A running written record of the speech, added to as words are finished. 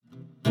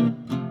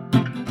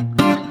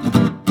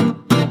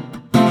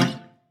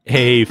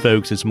Hey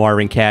folks, it's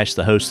Marvin Cash,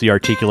 the host of The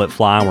Articulate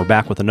Fly, and we're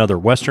back with another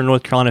Western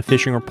North Carolina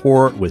fishing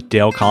report with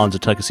Dale Collins of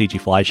Tuckaseegee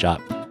Fly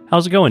Shop.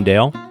 How's it going,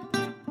 Dale?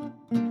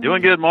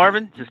 Doing good,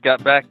 Marvin. Just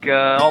got back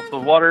off the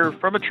water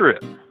from a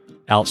trip.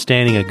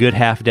 Outstanding. A good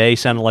half day.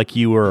 Sounded like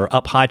you were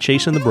up high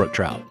chasing the brook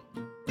trout.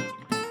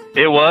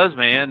 It was,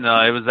 man.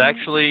 It was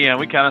actually,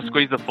 we kind of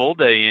squeezed the full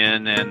day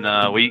in,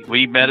 and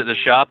we met at the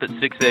shop at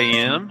 6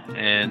 a.m.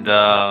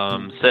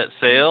 and set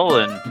sail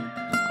and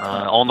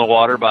on the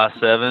water by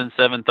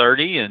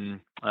 7:30,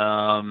 and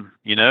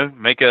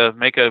make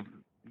a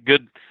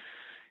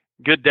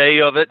good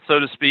day of it, so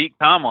to speak,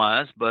 time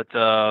wise. But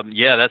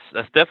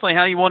that's definitely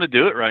how you want to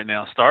do it right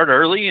now. Start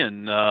early,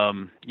 and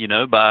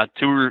by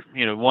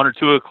 1 or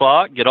 2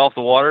 o'clock, get off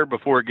the water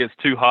before it gets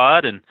too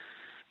hot and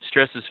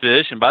stresses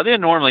fish. And by then,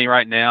 normally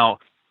right now,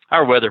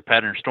 our weather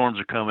pattern storms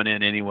are coming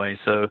in anyway,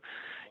 so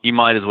you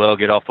might as well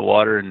get off the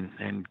water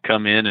and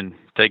come in and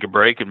take a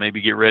break and maybe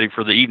get ready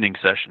for the evening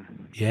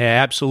session.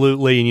 Yeah,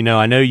 absolutely. And,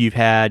 I know you've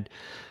had,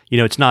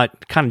 it's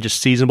not kind of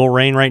just seasonable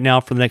rain right now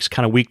for the next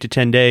kind of week to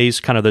 10 days,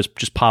 kind of those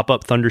just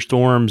pop-up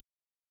thunderstorms.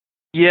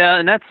 Yeah,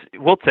 and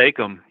we'll take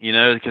them,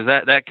 because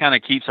that kind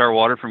of keeps our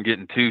water from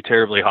getting too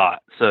terribly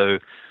hot. So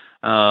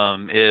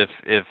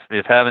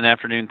if having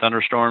afternoon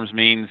thunderstorms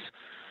means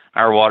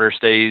our water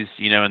stays,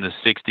 in the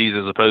 60s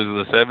as opposed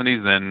to the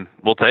 70s, then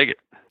we'll take it.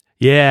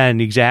 Yeah, and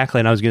exactly.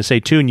 And I was going to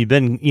say, too, and you've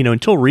been,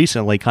 until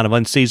recently kind of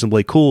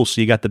unseasonably cool, so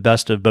you got the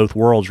best of both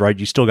worlds, right?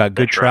 You still got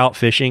good That's trout right.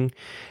 fishing,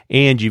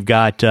 and you've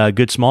got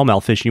good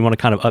smallmouth fishing. You want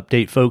to kind of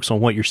update folks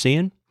on what you're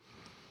seeing?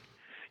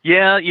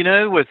 Yeah,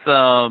 with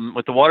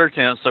the water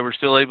temps, so we're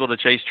still able to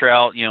chase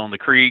trout, on the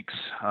creeks.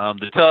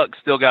 The Tuck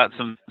still got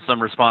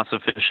some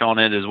responsive fish on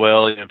it as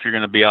well, if you're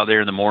going to be out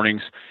there in the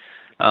mornings.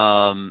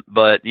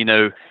 But,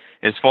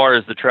 as far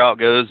as the trout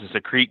goes, it's a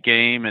creek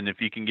game, and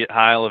if you can get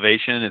high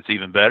elevation, it's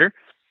even better.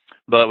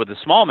 But with the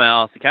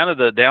smallmouth, kind of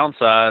the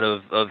downside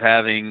of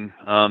having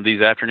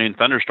these afternoon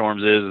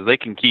thunderstorms is they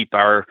can keep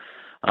our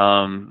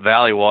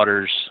valley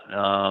waters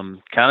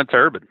kind of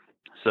turbid.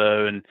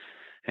 So and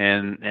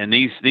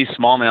these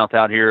smallmouth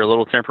out here are a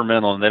little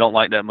temperamental, and they don't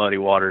like that muddy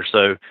water.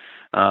 So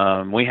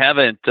we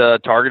haven't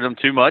targeted them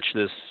too much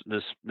this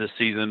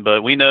season,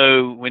 but we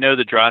know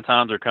the dry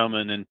times are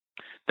coming, and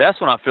that's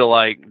when I feel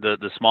like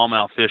the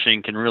smallmouth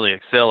fishing can really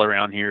excel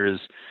around here is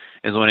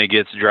when it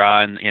gets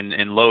dry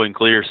and low and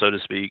clear, so to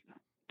speak.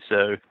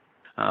 So,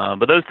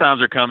 but those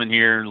times are coming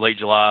here in late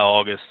July,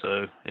 August,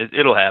 so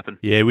it'll happen.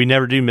 Yeah, we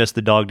never do miss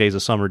the dog days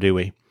of summer, do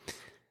we?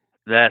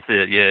 That's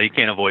it. Yeah, you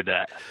can't avoid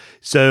that.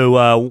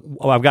 So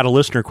I've got a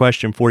listener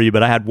question for you,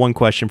 but I had one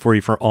question for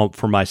you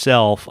for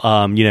myself.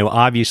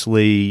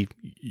 Obviously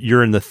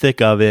you're in the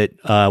thick of it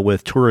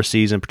with tourist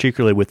season,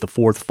 particularly with the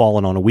 4th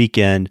falling on a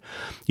weekend.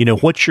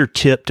 What's your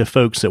tip to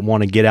folks that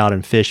want to get out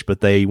and fish, but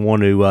they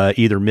want to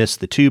either miss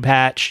the tube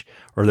hatch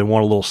or they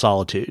want a little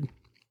solitude?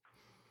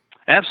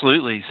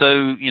 Absolutely.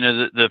 So,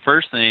 the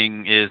first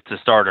thing is to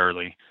start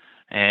early.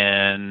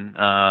 And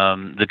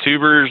the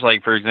tubers,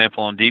 like, for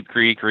example, on Deep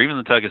Creek or even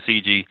the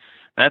Tuckaseegee,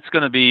 that's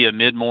going to be a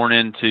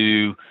mid-morning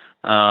to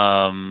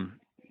 11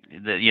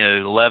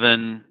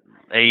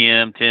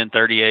 a.m.,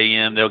 10:30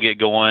 a.m. They'll get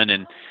going,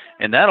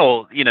 and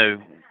that'll, if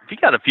you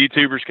got a few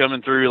tubers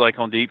coming through, like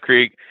on Deep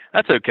Creek,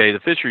 that's okay. The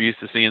fish are used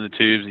to seeing the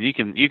tubes, and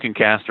you can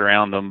cast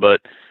around them. But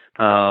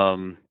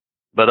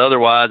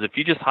otherwise, if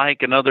you just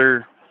hike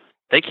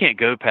they can't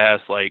go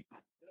past like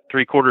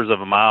 3/4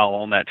 of a mile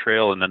on that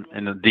trail in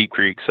the Deep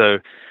Creek. So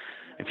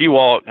if you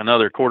walk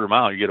another quarter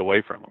mile, you get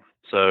away from them.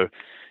 So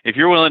if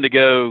you're willing to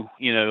go,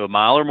 a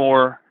mile or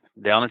more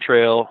down a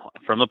trail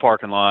from the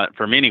parking lot,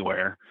 from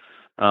anywhere,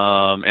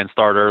 and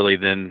start early,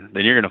 then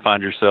you're going to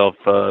find yourself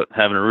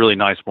having a really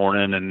nice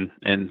morning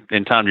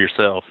and time to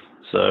yourself.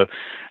 So,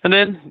 and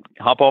then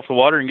hop off the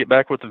water and get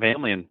back with the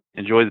family and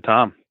enjoy the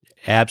time.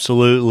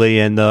 Absolutely.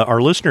 And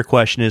our listener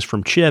question is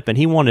from Chip, and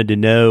he wanted to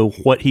know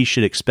what he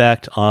should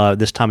expect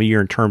this time of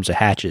year in terms of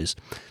hatches.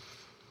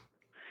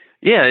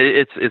 Yeah,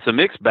 it's a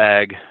mixed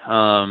bag.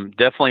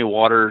 Definitely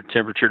water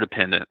temperature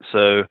dependent.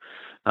 So,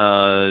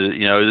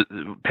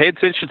 pay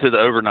attention to the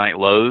overnight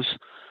lows.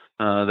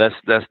 That's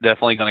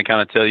definitely going to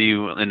kind of tell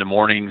you in the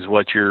mornings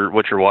what your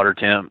water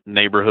temp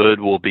neighborhood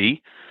will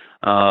be.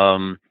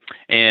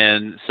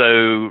 And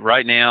so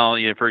right now,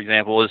 for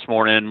example, this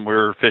morning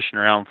we're fishing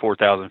around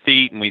 4,000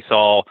 feet, and we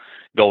saw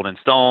golden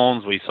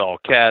stones, we saw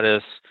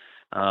caddis,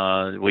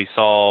 we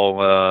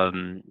saw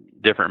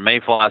different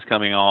mayflies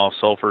coming off,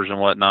 sulfurs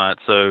and whatnot.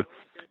 So,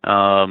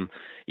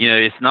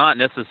 it's not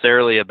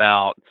necessarily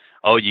about,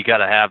 you got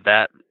to have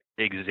that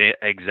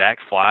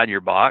exact fly in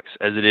your box,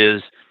 as it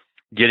is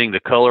getting the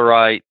color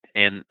right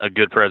and a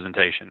good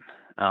presentation.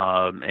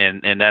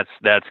 And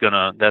that's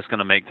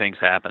gonna make things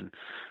happen.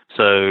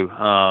 So,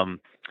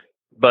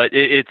 but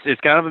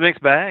it's kind of a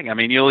mixed bag. I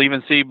mean, you'll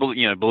even see,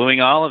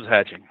 blueing olives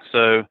hatching.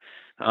 So,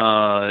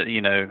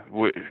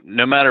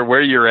 no matter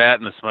where you're at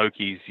in the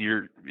Smokies,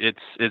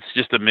 it's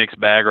just a mixed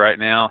bag right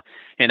now.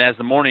 And as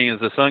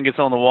the sun gets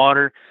on the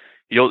water,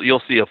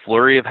 you'll see a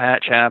flurry of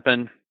hatch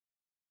happen.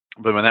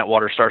 But when that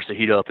water starts to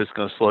heat up, it's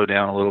going to slow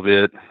down a little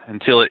bit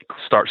until it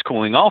starts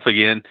cooling off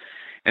again,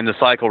 and the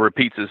cycle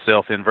repeats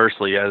itself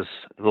inversely as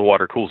the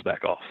water cools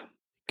back off.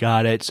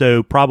 Got it.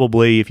 So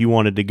probably if you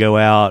wanted to go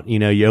out,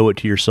 you owe it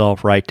to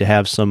yourself, right, to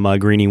have some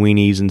greenie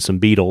weenies and some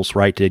beetles,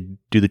 right, to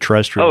do the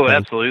terrestrial thing.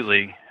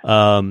 Absolutely.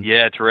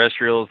 Yeah,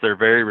 terrestrials, they're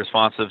very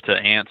responsive to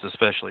ants,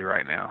 especially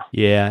right now.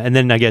 Yeah, and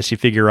then I guess you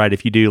figure, right,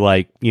 if you do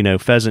like,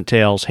 pheasant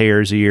tails,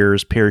 hare's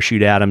ears,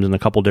 parachute atoms, and a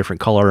couple different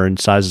color and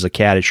sizes of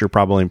caddis, you're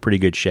probably in pretty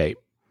good shape.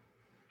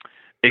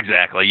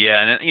 Exactly,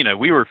 yeah. And,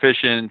 we were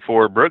fishing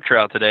for brook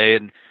trout today,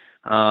 and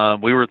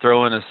we were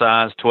throwing a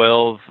size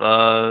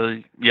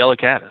 12 yellow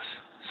caddis.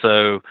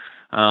 So,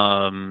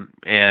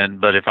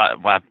 but if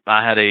I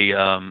had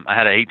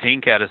an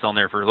 18 caddis on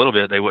there for a little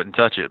bit, they wouldn't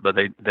touch it, but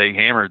they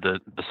hammered the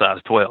size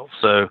 12.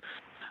 So,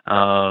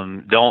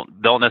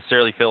 don't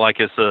necessarily feel like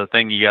it's a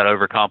thing you got to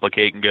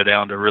overcomplicate and go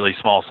down to really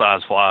small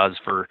size flies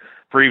for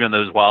even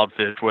those wild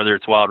fish, whether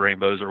it's wild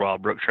rainbows or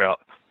wild brook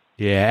trout.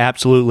 Yeah,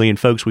 absolutely. And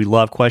folks, we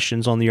love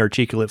questions on the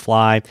articulate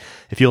fly.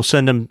 If you'll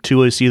send them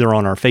to us either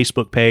on our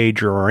Facebook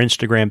page or our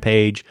Instagram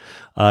page,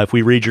 if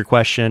we read your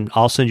question,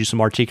 I'll send you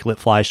some articulate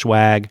fly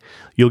swag.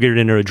 You'll get it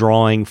into a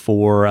drawing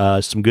for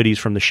some goodies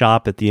from the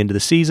shop at the end of the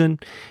season.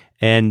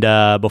 And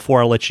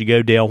before I let you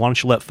go, Dale, why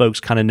don't you let folks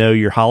kind of know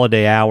your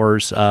holiday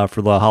hours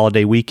for the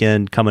holiday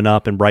weekend coming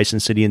up in Bryson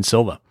City and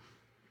Silva?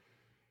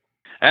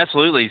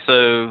 Absolutely.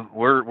 So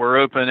we're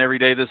open every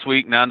day this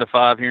week, 9 to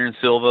 5 here in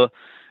Silva.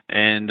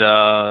 And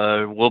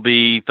we'll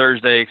be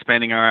Thursday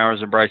expanding our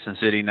hours in Bryson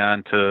City,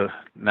 9 to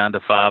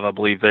 5, I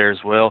believe, there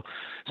as well.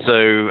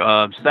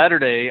 So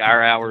Saturday,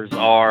 our hours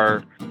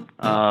are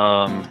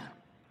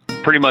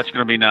pretty much going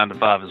to be 9 to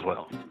 5 as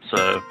well.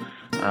 So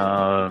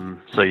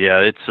yeah,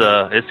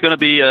 it's going to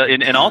be,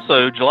 and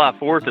also July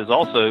 4th is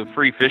also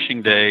free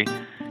fishing day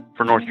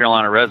for North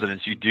Carolina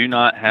residents. You do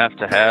not have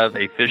to have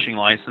a fishing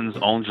license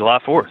on July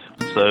 4th.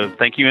 So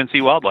thank you,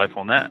 NC Wildlife,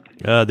 on that.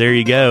 There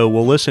you go.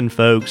 Well, listen,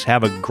 folks,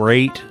 have a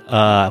great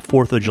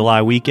 4th of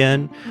July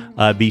weekend.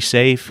 Be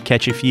safe.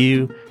 Catch a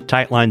few.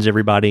 Tight lines,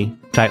 everybody.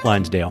 Tight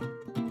lines, Dale.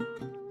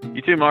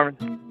 You too,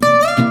 Marvin.